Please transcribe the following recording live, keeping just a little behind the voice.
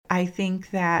I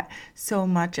think that so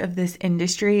much of this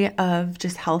industry of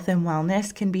just health and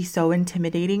wellness can be so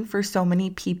intimidating for so many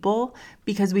people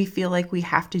because we feel like we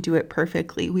have to do it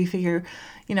perfectly. We figure,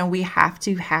 we have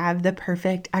to have the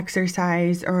perfect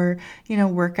exercise or,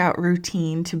 workout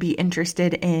routine to be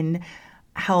interested in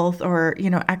health or,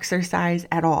 exercise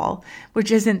at all,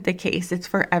 which isn't the case. It's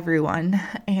for everyone.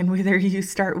 And whether you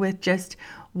start with just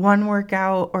one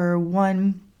workout or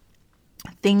one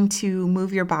thing to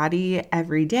move your body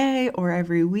every day or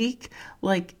every week,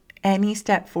 like any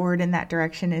step forward in that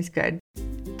direction is good.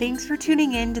 Thanks for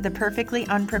tuning in to the Perfectly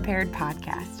Unprepared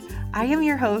podcast. I am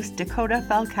your host, Dakota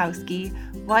Felkowski,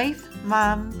 wife,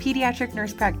 mom, pediatric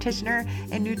nurse practitioner,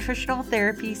 and nutritional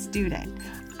therapy student.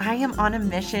 I am on a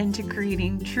mission to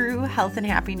creating true health and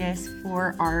happiness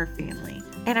for our family.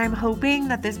 And I'm hoping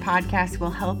that this podcast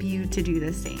will help you to do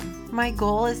the same. My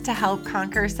goal is to help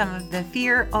conquer some of the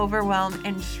fear, overwhelm,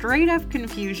 and straight up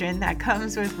confusion that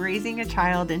comes with raising a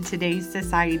child in today's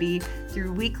society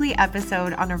through weekly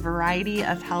episode on a variety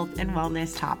of health and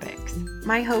wellness topics.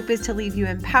 My hope is to leave you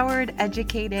empowered,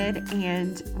 educated,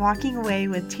 and walking away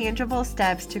with tangible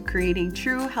steps to creating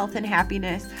true health and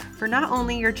happiness for not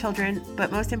only your children,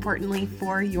 but most importantly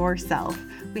for yourself.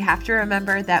 We have to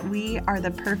remember that we are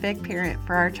the perfect parent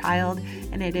for our child,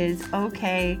 and it is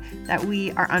okay that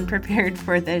we are unprepared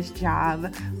for this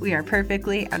job. We are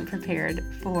perfectly unprepared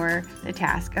for the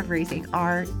task of raising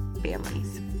our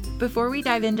families. Before we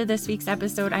dive into this week's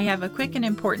episode, I have a quick and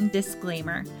important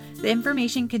disclaimer. The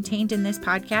information contained in this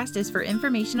podcast is for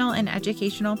informational and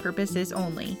educational purposes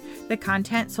only. The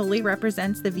content solely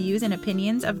represents the views and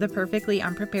opinions of the Perfectly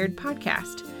Unprepared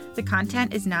podcast. The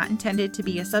content is not intended to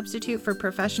be a substitute for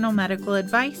professional medical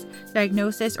advice,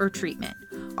 diagnosis, or treatment.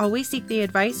 Always seek the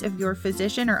advice of your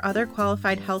physician or other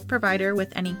qualified health provider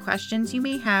with any questions you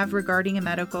may have regarding a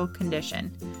medical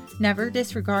condition. Never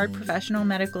disregard professional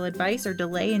medical advice or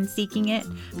delay in seeking it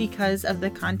because of the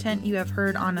content you have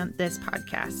heard on this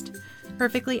podcast.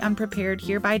 Perfectly Unprepared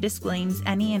hereby disclaims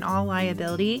any and all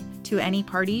liability to any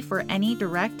party for any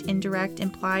direct, indirect,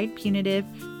 implied, punitive,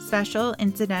 special,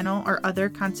 incidental, or other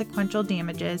consequential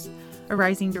damages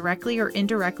arising directly or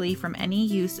indirectly from any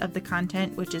use of the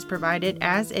content which is provided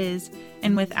as is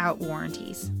and without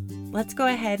warranties. Let's go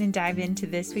ahead and dive into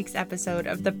this week's episode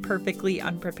of the Perfectly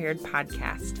Unprepared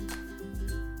podcast.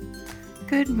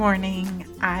 Good morning.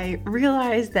 I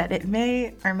realize that it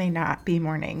may or may not be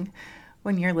morning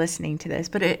when you're listening to this,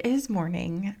 but it is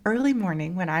morning, early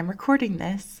morning when I'm recording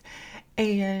this.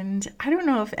 And I don't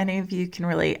know if any of you can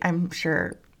relate. I'm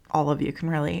sure all of you can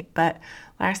relate, but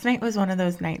last night was one of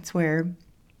those nights where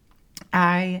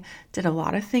I did a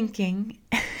lot of thinking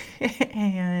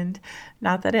and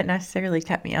not that it necessarily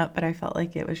kept me up, but I felt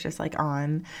like it was just like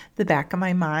on the back of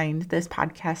my mind, this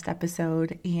podcast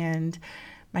episode. And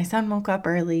my son woke up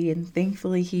early and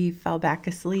thankfully he fell back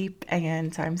asleep.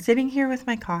 And so I'm sitting here with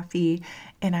my coffee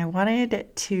and I wanted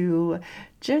to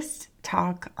just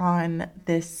talk on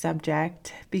this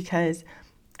subject because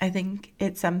I think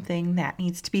it's something that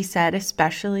needs to be said,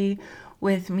 especially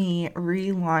with me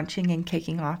relaunching and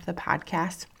kicking off the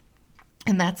podcast.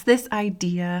 And that's this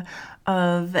idea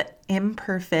of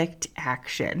imperfect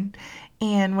action.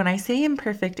 And when I say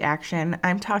imperfect action,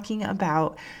 I'm talking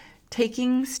about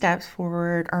taking steps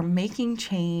forward or making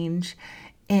change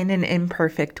in an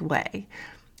imperfect way.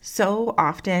 So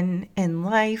often in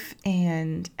life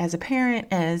and as a parent,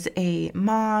 as a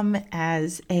mom,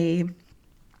 as a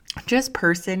just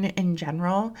person in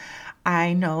general,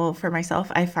 I know for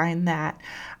myself, I find that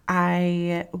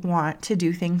I want to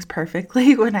do things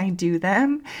perfectly when I do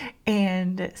them.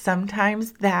 And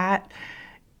sometimes that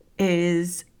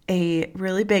is a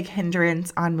really big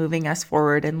hindrance on moving us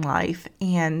forward in life.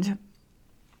 And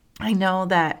I know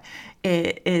that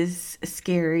it is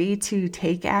scary to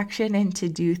take action and to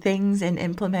do things and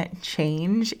implement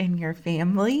change in your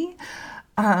family.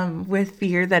 With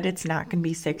fear that it's not going to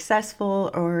be successful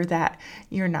or that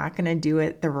you're not going to do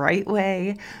it the right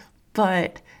way.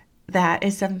 But that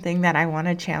is something that I want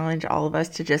to challenge all of us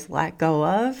to just let go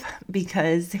of,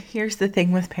 because here's the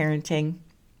thing with parenting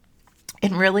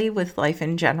and really with life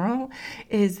in general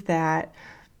is that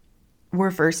we're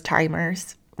first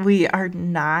timers. We are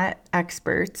not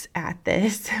experts at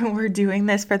this. We're doing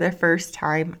this for the first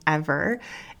time ever.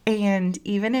 And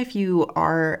even if you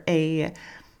are a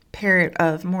parent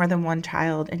of more than one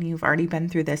child and you've already been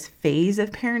through this phase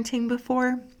of parenting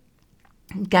before,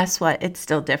 guess what? It's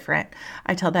still different.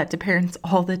 I tell that to parents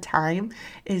all the time,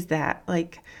 is that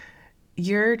like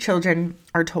your children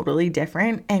are totally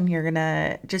different, and you're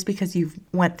gonna, just because you've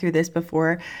went through this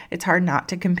before, it's hard not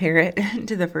to compare it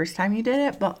to the first time you did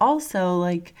it. But also,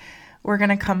 like, we're going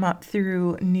to come up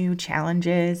through new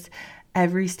challenges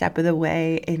every step of the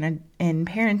way in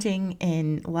parenting,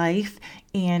 in life,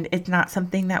 and it's not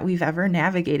something that we've ever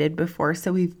navigated before.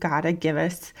 So we've got to give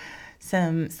us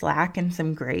some slack and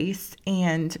some grace.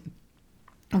 And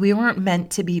we weren't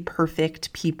meant to be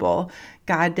perfect people.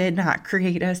 God did not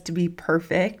create us to be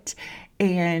perfect.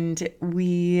 And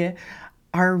we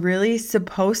are really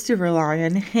supposed to rely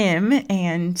on Him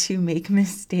and to make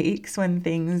mistakes when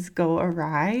things go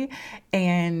awry.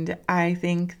 And I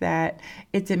think that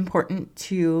it's important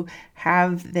to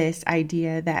have this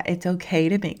idea that it's okay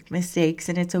to make mistakes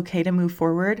and it's okay to move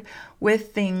forward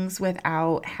with things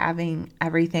without having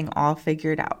everything all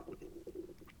figured out.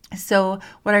 So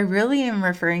what I really am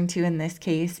referring to in this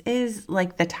case is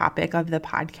like the topic of the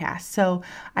podcast. So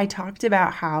I talked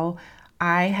about how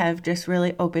I have just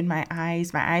really opened my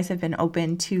eyes. My eyes have been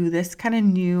open to this kind of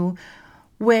new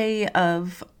way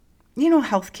of,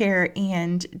 healthcare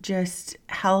and just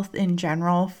health in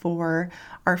general for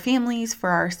our families, for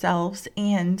ourselves.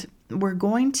 And we're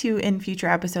going to, in future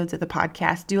episodes of the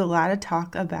podcast, do a lot of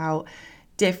talk about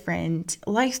different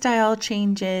lifestyle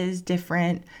changes,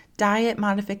 different diet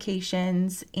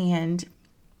modifications, and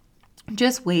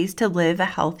just ways to live a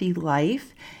healthy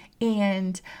life.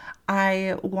 And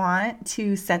I want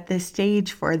to set the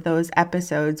stage for those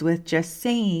episodes with just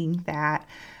saying that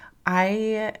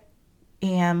I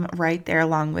am right there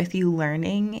along with you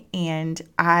learning, and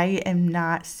I am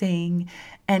not saying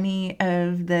any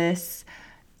of this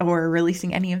or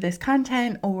releasing any of this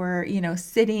content or,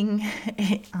 sitting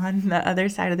on the other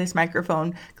side of this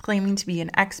microphone claiming to be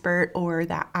an expert or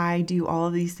that I do all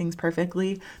of these things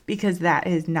perfectly, because that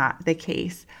is not the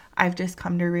case. I've just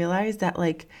come to realize that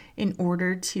in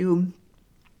order to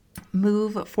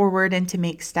move forward and to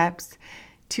make steps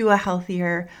to a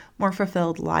healthier, more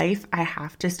fulfilled life, I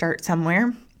have to start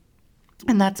somewhere.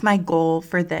 And that's my goal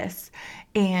for this.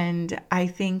 And I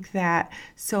think that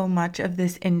so much of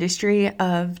this industry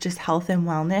of just health and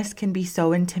wellness can be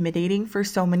so intimidating for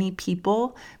so many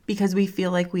people because we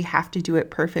feel like we have to do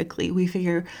it perfectly. We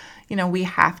figure, we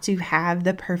have to have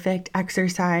the perfect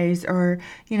exercise or,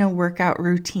 workout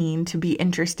routine to be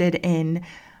interested in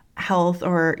health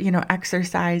or,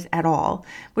 exercise at all,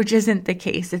 which isn't the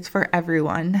case. It's for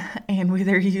everyone. And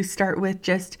whether you start with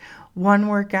just one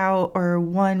workout or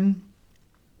one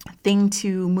thing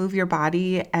to move your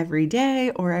body every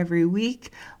day or every week,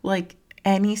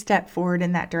 any step forward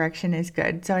in that direction is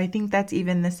good. So I think that's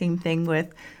even the same thing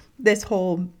with this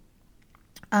whole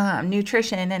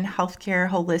nutrition and healthcare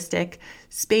holistic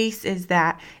space, is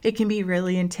that it can be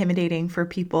really intimidating for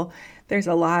people. There's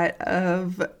a lot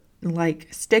of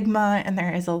stigma, and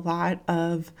there is a lot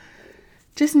of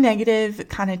just negative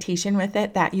connotation with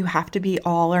it, that you have to be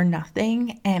all or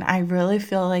nothing. And I really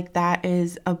feel like that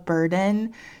is a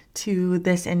burden to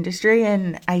this industry.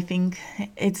 And I think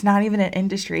it's not even an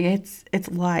industry, it's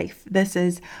life. This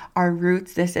is our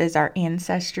roots. This is our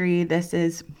ancestry. This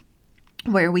is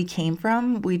where we came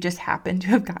from. We just happen to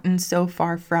have gotten so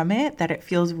far from it that it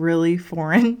feels really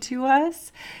foreign to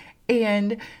us.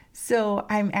 And so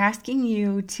I'm asking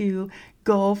you to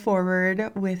go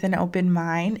forward with an open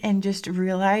mind and just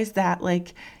realize that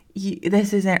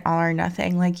this isn't all or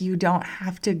nothing. You don't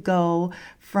have to go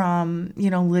from,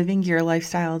 living your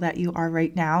lifestyle that you are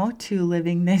right now to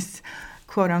living this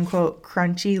quote unquote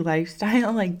crunchy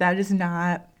lifestyle. That is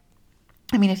not,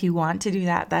 if you want to do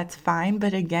that, that's fine.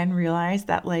 But again, realize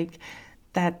that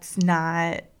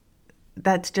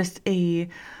that's just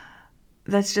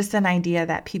an idea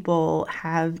that people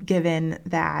have given,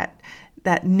 that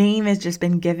name has just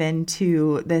been given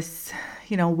to this,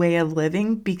 way of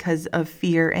living because of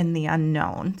fear and the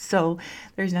unknown. So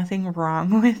there's nothing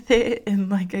wrong with it.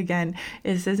 And again,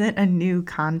 this isn't a new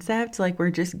concept. We're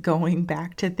just going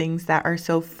back to things that are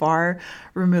so far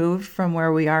removed from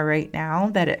where we are right now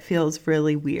that it feels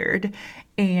really weird.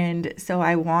 And so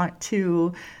I want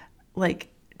to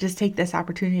just take this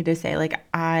opportunity to say,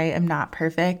 I am not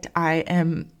perfect. I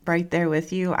am right there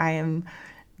with you. I am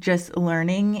just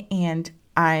learning, and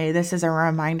this is a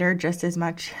reminder just as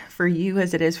much for you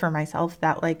as it is for myself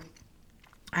that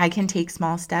I can take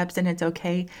small steps, and it's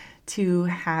okay to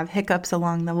have hiccups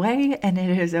along the way, and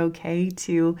it is okay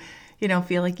to,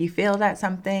 feel like you failed at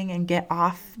something and get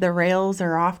off the rails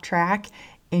or off track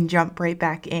and jump right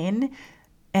back in.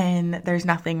 And there's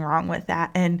nothing wrong with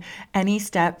that. And any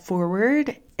step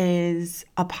forward is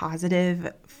a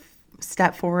positive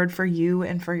step forward for you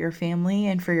and for your family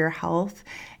and for your health.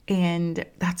 And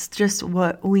that's just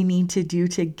what we need to do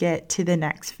to get to the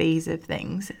next phase of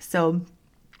things. So,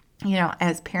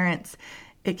 as parents,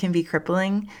 it can be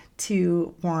crippling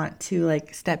to want to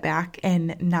like step back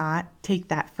and not take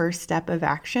that first step of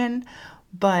action.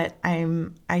 But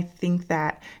I think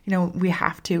that, we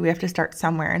have to start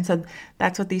somewhere. And so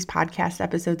that's what these podcast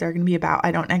episodes are going to be about.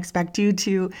 I don't expect you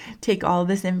to take all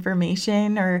this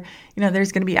information or,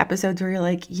 there's going to be episodes where you're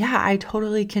like, yeah, I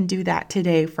totally can do that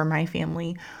today for my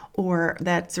family. Or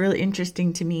that's really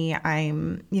interesting to me.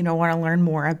 I'm, want to learn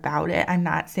more about it. I'm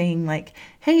not saying like,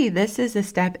 hey, this is a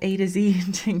step A to Z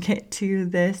to get to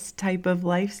this type of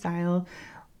lifestyle.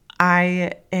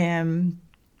 I am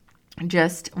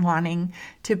just wanting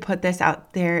to put this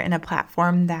out there in a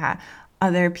platform that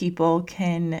other people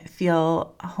can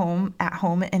feel at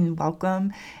home and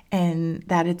welcome, and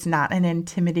that it's not an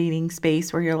intimidating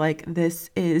space where you're like, this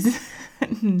is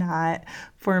not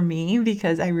for me,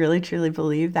 because I really truly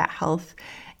believe that health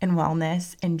and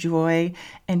wellness and joy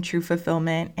and true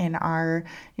fulfillment in our,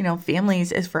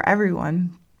 families is for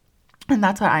everyone. And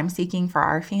that's what I'm seeking for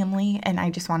our family. And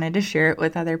I just wanted to share it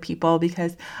with other people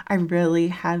because I really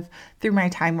have, through my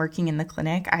time working in the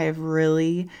clinic, I have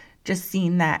really just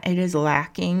seen that it is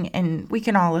lacking. And we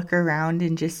can all look around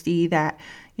and just see that,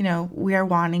 we are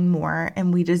wanting more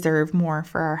and we deserve more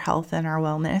for our health and our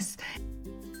wellness.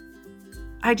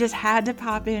 I just had to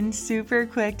pop in super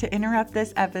quick to interrupt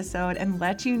this episode and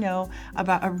let you know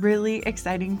about a really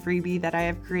exciting freebie that I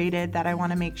have created that I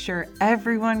want to make sure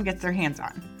everyone gets their hands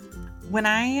on. When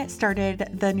I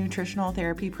started the nutritional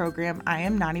therapy program, I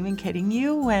am not even kidding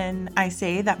you when I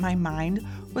say that my mind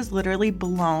was literally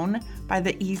blown by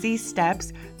the easy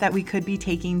steps that we could be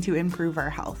taking to improve our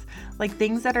health. Like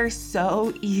things that are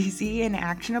so easy and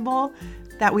actionable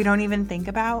that we don't even think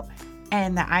about,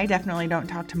 and that I definitely don't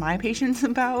talk to my patients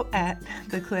about at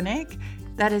the clinic.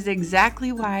 That is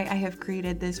exactly why I have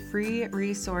created this free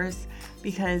resource,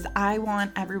 because I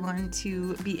want everyone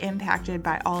to be impacted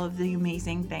by all of the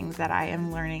amazing things that I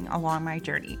am learning along my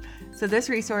journey. So this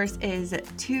resource is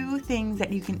 2 things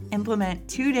that you can implement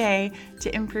today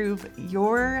to improve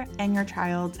your and your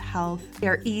child's health.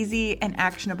 They're easy and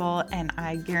actionable, and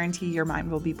I guarantee your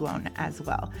mind will be blown as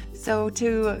well. So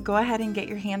to go ahead and get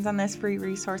your hands on this free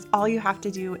resource, all you have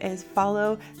to do is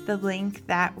follow the link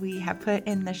that we have put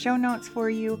in the show notes for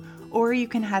you, or you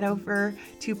can head over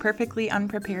to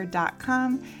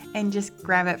perfectlyunprepared.com and just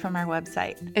grab it from our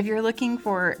website. If you're looking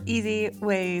for easy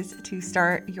ways to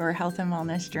start your health and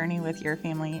wellness journey with your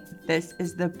family, this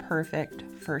is the perfect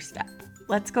first step.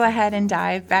 Let's go ahead and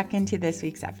dive back into this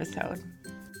week's episode.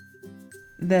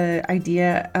 The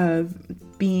idea of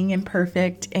being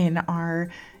imperfect in our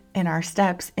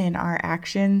steps, in our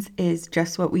actions, is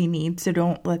just what we need. So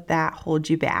don't let that hold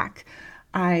you back.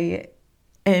 I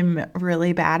am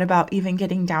really bad about even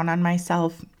getting down on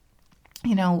myself.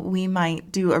 We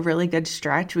might do a really good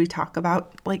stretch. We talk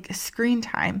about like screen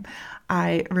time.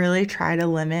 I really try to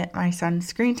limit my son's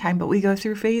screen time, but we go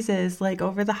through phases like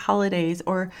over the holidays,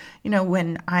 or,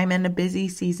 when I'm in a busy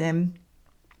season,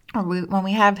 or when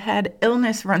we have had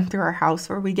illness run through our house,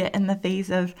 where we get in the phase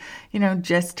of,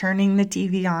 just turning the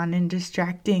TV on and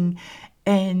distracting.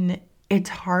 And it's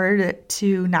hard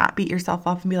to not beat yourself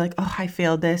up and be like, oh, I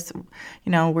failed this.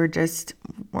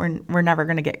 We're never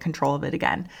going to get control of it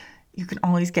again. You can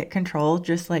always get control,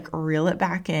 just like reel it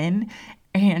back in.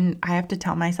 And I have to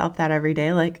tell myself that every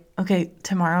day, like, okay,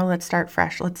 tomorrow let's start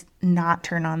fresh. Let's not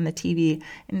turn on the TV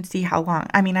and see how long.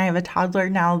 I mean, I have a toddler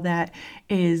now that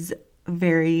is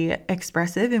very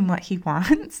expressive in what he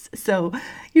wants. So,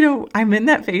 I'm in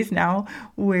that phase now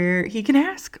where he can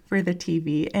ask for the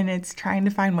TV, and it's trying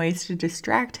to find ways to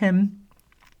distract him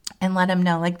and let him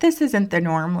know, like, this isn't the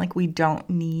norm. Like, we don't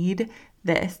need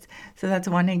this. So that's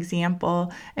one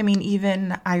example. I mean,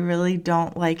 even I really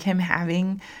don't like him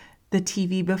having the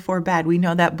TV before bed. We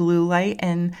know that blue light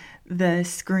and the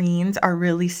screens are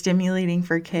really stimulating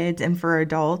for kids and for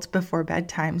adults before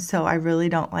bedtime. So I really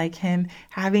don't like him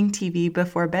having TV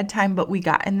before bedtime, but we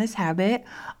got in this habit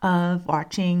of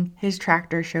watching his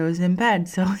tractor shows in bed.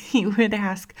 So he would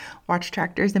ask, watch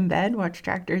tractors in bed, watch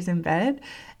tractors in bed.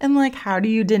 And like, how do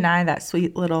you deny that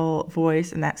sweet little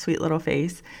voice and that sweet little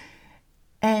face?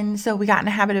 And so we got in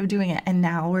a habit of doing it. And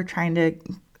now we're trying to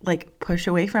like push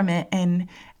away from it. And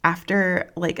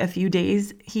after like a few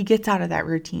days, he gets out of that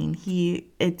routine.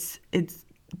 It's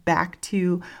back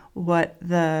to what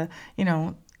the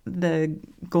end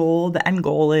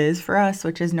goal is for us,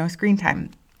 which is no screen time.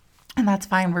 And that's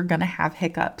fine. We're going to have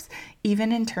hiccups,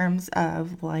 even in terms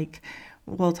of like,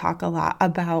 we'll talk a lot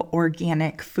about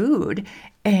organic food.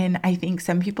 And I think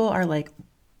some people are like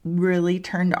really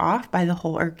turned off by the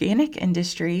whole organic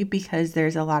industry because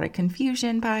there's a lot of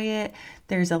confusion by it.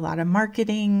 There's a lot of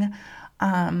marketing.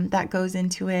 that goes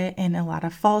into it, and a lot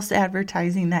of false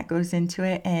advertising that goes into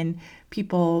it. And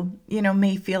people,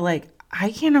 may feel like,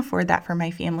 I can't afford that for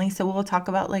my family. So we'll talk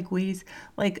about like ways,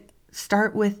 like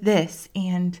start with this,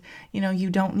 and you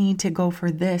don't need to go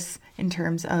for this in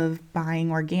terms of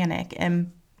buying organic.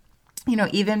 And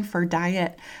even for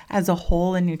diet as a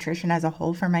whole and nutrition as a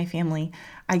whole for my family,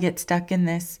 I get stuck in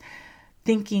this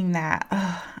thinking that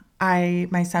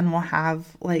my son will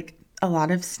have like a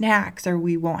lot of snacks, or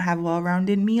we won't have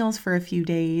well-rounded meals for a few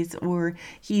days, or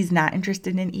he's not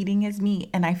interested in eating his meat.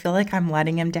 And I feel like I'm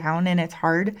letting him down, and it's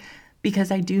hard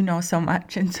because I do know so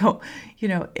much. And so,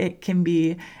 it can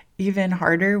be even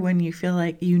harder when you feel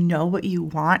like you know what you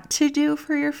want to do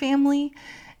for your family,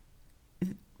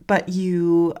 but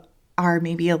you are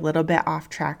maybe a little bit off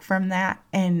track from that.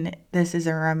 And this is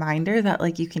a reminder that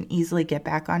like you can easily get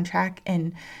back on track,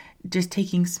 and just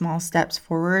taking small steps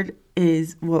forward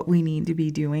is what we need to be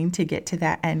doing to get to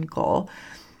that end goal.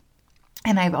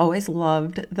 And I've always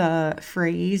loved the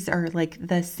phrase, or like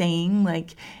the saying,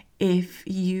 like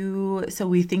so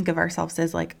we think of ourselves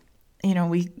as like,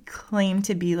 we claim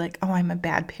to be like, oh, I'm a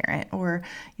bad parent, or,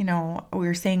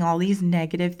 we're saying all these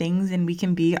negative things, and we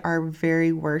can be our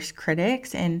very worst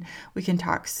critics, and we can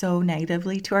talk so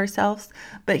negatively to ourselves.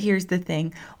 But here's the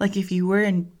thing, like if you were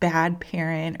a bad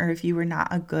parent, or if you were not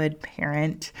a good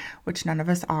parent, which none of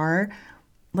us are,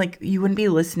 like you wouldn't be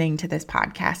listening to this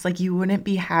podcast. Like you wouldn't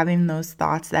be having those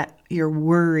thoughts that you're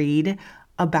worried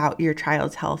about your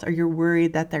child's health, or you're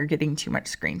worried that they're getting too much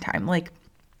screen time. Like,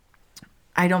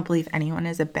 I don't believe anyone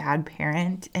is a bad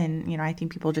parent. And, I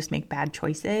think people just make bad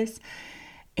choices.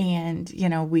 And,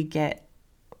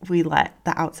 we let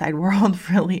the outside world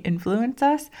really influence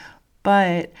us.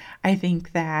 But I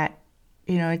think that,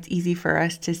 it's easy for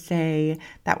us to say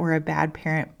that we're a bad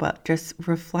parent, but just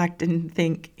reflect and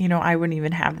think, I wouldn't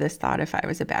even have this thought if I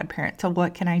was a bad parent. So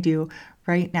what can I do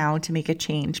right now to make a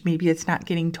change? Maybe it's not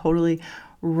getting totally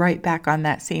right back on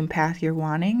that same path you're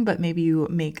wanting, but maybe you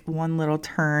make one little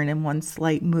turn and one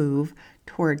slight move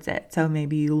towards it. So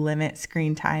maybe you limit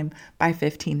screen time by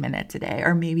 15 minutes a day,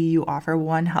 or maybe you offer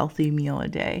one healthy meal a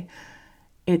day.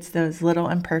 It's those little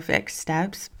imperfect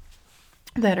steps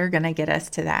that are going to get us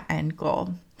to that end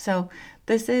goal. So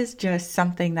this is just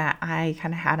something that I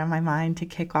kind of had on my mind to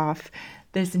kick off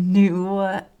this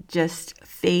new just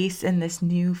face and this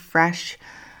new fresh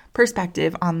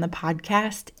perspective on the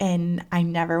podcast. And I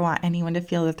never want anyone to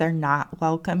feel that they're not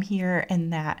welcome here,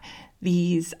 and that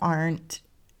these aren't,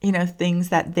 things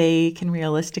that they can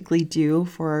realistically do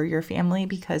for your family,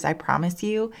 because I promise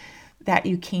you that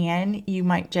you can. You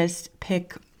might just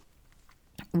pick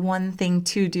one thing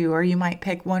to do, or you might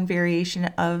pick one variation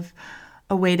of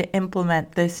a way to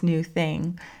implement this new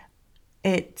thing.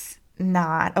 It's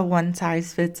not a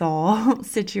one-size-fits-all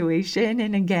situation.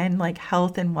 And again, like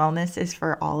health and wellness is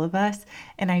for all of us.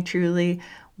 And I truly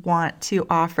want to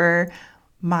offer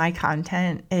my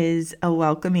content is a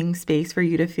welcoming space for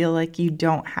you to feel like you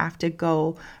don't have to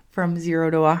go from 0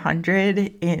 to 100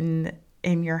 in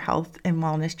your health and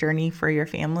wellness journey for your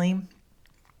family.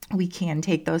 We can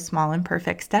take those small and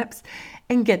perfect steps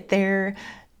and get there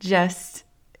just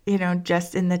in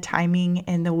the timing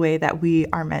and the way that we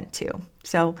are meant to.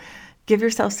 So give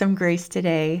yourself some grace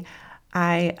today.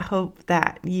 I hope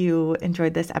that you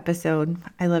enjoyed this episode.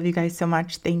 I love you guys so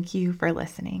much. Thank you for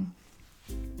listening.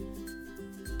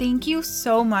 Thank you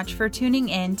so much for tuning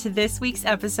in to this week's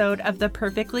episode of the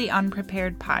Perfectly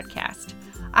Unprepared podcast.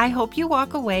 I hope you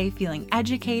walk away feeling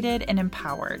educated and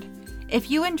empowered. If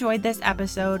you enjoyed this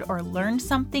episode or learned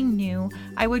something new,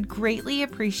 I would greatly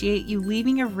appreciate you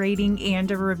leaving a rating and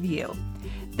a review.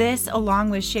 This, along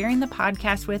with sharing the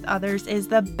podcast with others, is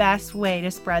the best way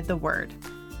to spread the word.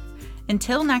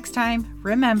 Until next time,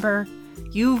 remember,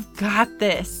 you've got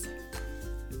this.